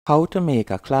How to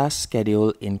make a class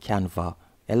schedule in Canva.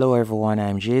 Hello everyone,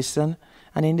 I'm Jason,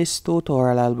 and in this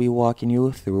tutorial I'll be walking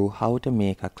you through how to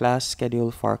make a class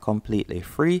schedule for completely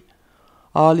free.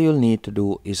 All you'll need to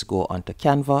do is go onto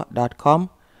canva.com,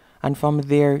 and from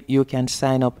there you can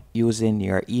sign up using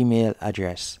your email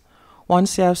address.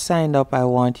 Once you have signed up, I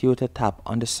want you to tap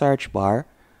on the search bar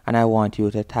and I want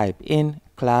you to type in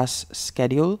class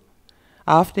schedule.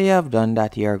 After you have done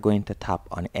that, you are going to tap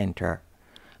on enter.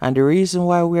 And the reason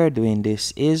why we are doing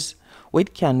this is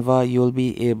with Canva, you'll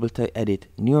be able to edit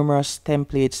numerous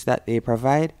templates that they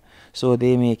provide, so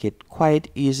they make it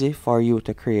quite easy for you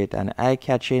to create an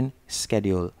eye-catching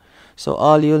schedule. So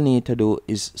all you'll need to do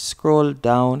is scroll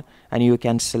down and you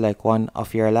can select one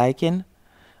of your liking.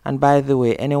 And by the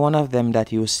way, any one of them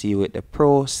that you see with the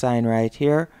pro sign right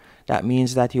here, that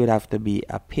means that you'd have to be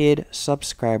a paid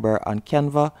subscriber on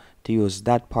Canva to use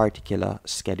that particular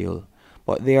schedule.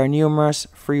 But there are numerous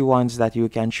free ones that you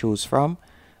can choose from.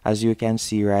 As you can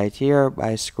see right here,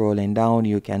 by scrolling down,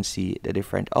 you can see the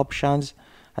different options,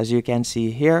 as you can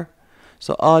see here.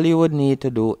 So all you would need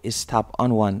to do is tap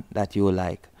on one that you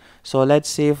like. So let's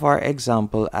say, for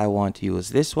example, I want to use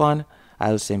this one.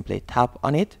 I'll simply tap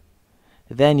on it.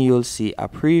 Then you'll see a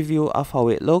preview of how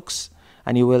it looks,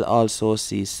 and you will also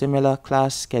see similar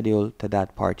class schedule to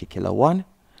that particular one.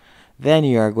 Then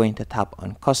you are going to tap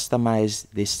on customize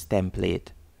this template.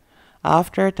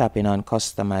 After tapping on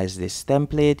customize this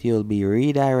template, you'll be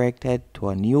redirected to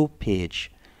a new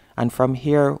page. And from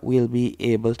here, we'll be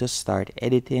able to start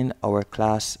editing our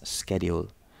class schedule.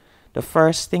 The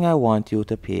first thing I want you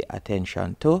to pay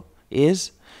attention to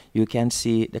is you can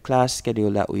see the class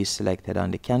schedule that we selected on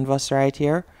the canvas right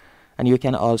here. And you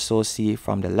can also see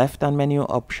from the left-hand menu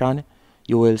option,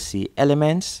 you will see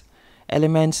elements.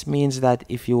 Elements means that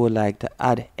if you would like to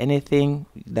add anything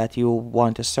that you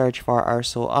want to search for or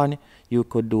so on, you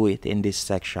could do it in this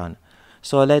section.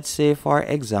 So let's say, for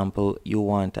example, you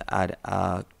want to add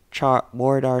a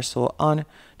chartboard or so on.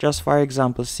 Just for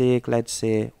example's sake, let's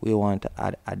say we want to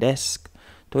add a desk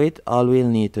to it. All we'll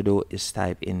need to do is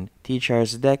type in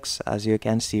teacher's desk, as you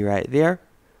can see right there.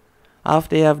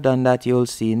 After you have done that, you'll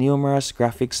see numerous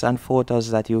graphics and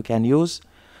photos that you can use.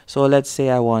 So let's say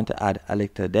I want to add a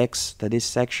little text to this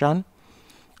section.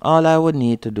 All I would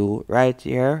need to do right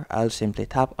here, I'll simply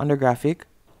tap on the graphic.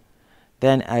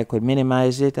 Then I could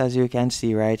minimize it, as you can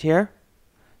see right here.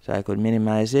 So I could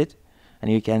minimize it,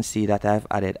 and you can see that I've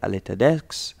added a little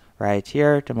text right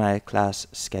here to my class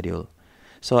schedule.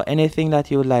 So anything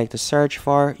that you would like to search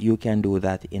for, you can do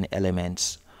that in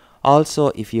Elements. Also,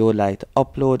 if you would like to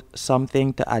upload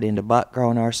something to add in the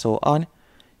background or so on,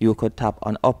 you could tap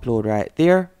on upload right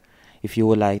there. If you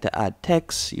would like to add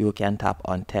text, you can tap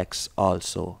on text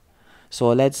also. So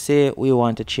let's say we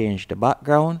want to change the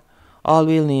background. All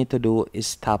we'll need to do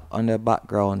is tap on the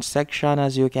background section,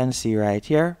 as you can see right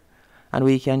here, and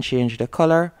we can change the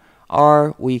color,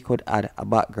 or we could add a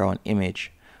background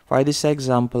image. For this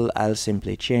example, I'll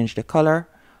simply change the color,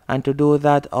 and to do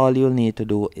that, all you'll need to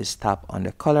do is tap on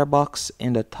the color box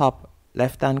in the top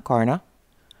left hand corner.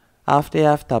 After you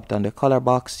have tapped on the color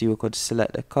box, you could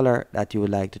select the color that you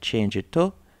would like to change it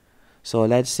to. So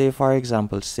let's say, for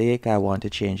example's sake, I want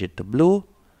to change it to blue.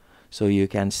 So you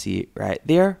can see right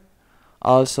there.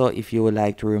 Also, if you would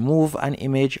like to remove an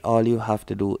image, all you have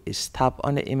to do is tap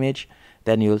on the image.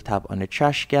 Then you'll tap on the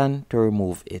trash can to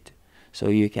remove it. So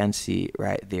you can see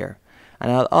right there.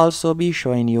 And I'll also be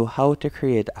showing you how to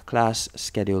create a class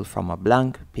schedule from a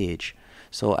blank page.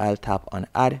 So I'll tap on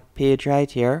add page right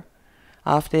here.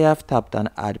 After you have tapped on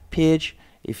add page,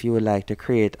 if you would like to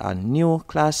create a new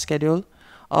class schedule,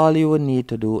 all you would need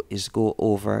to do is go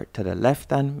over to the left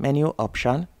hand menu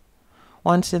option.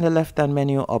 Once in the left hand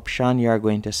menu option, you are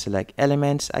going to select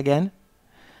elements again.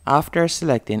 After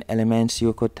selecting elements,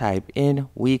 you could type in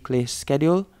weekly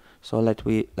schedule. So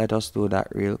let us do that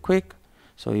real quick.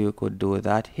 So you could do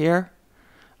that here.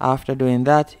 After doing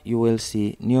that, you will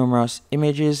see numerous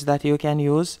images that you can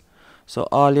use. So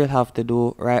all you'll have to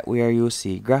do, right where you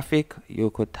see graphic, you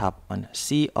could tap on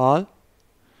see all.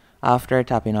 After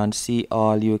tapping on see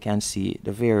all, you can see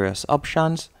the various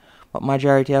options, but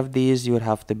majority of these you would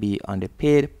have to be on the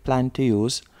paid plan to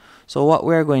use. So what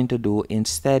we're going to do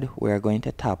instead, we're going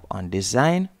to tap on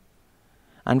design,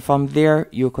 and from there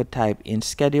you could type in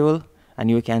schedule,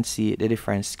 and you can see the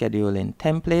different scheduling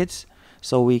templates.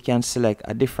 So we can select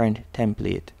a different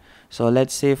template. So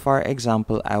let's say, for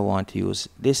example, I want to use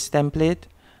this template.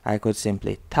 I could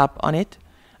simply tap on it,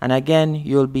 and again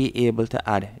you'll be able to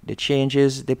add the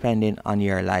changes depending on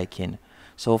your liking.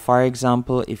 So for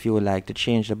example, if you would like to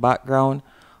change the background,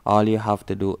 all you have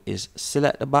to do is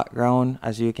select the background,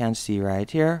 as you can see right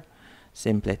here.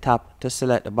 simply tap to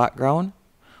select the background.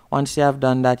 Once you have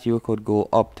done that, you could go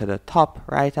up to the top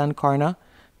right hand corner,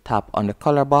 tap on the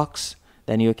color box,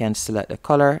 then you can select the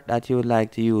color that you would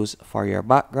like to use for your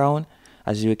background.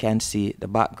 As you can see, the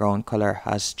background color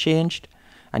has changed,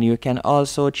 and you can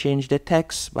also change the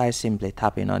text by simply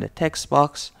tapping on the text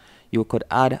box. You could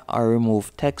add or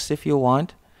remove text if you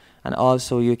want, and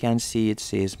also you can see it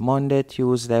says Monday,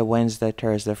 Tuesday, Wednesday,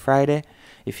 Thursday, Friday.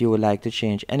 If you would like to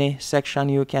change any section,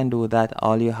 you can do that.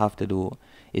 All you have to do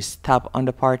is tap on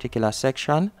the particular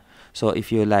section. So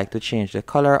if you would like to change the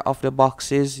color of the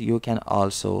boxes, you can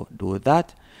also do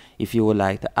that. If you would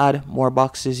like to add more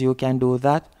boxes, you can do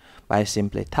that by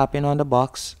simply tapping on the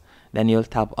box. Then you'll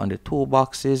tap on the two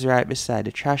boxes right beside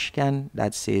the trash can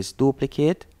that says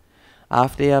duplicate.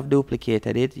 After you have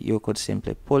duplicated it, you could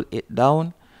simply pull it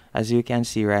down. As you can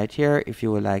see right here, if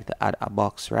you would like to add a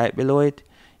box right below it,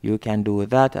 you can do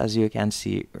that, as you can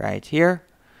see right here.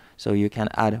 So you can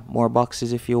add more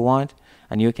boxes if you want,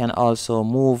 and you can also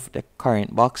move the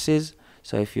current boxes.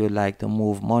 So if you would like to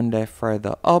move Monday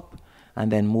further up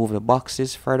and then move the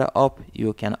boxes further up,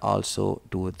 you can also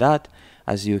do that,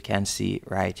 as you can see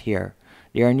right here.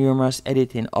 There are numerous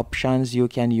editing options you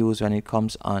can use when it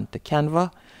comes on to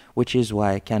Canva, which is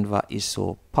why Canva is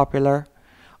so popular.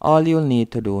 All you'll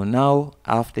need to do now,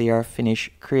 after you're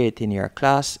finished creating your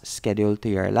class schedule to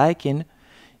your liking,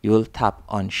 you'll tap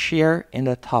on share in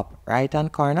the top right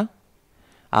hand corner.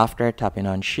 After tapping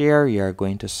on share, you're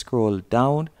going to scroll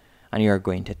down and you're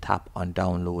going to tap on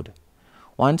download.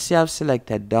 Once you have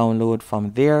selected download,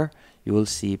 from there you will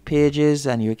see pages,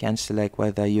 and you can select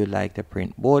whether you like to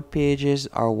print both pages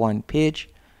or one page.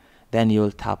 Then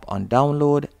you'll tap on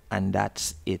download, and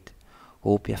that's it.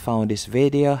 Hope you found this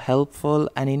video helpful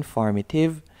and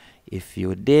informative. If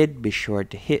you did, be sure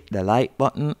to hit the like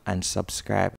button and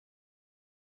subscribe.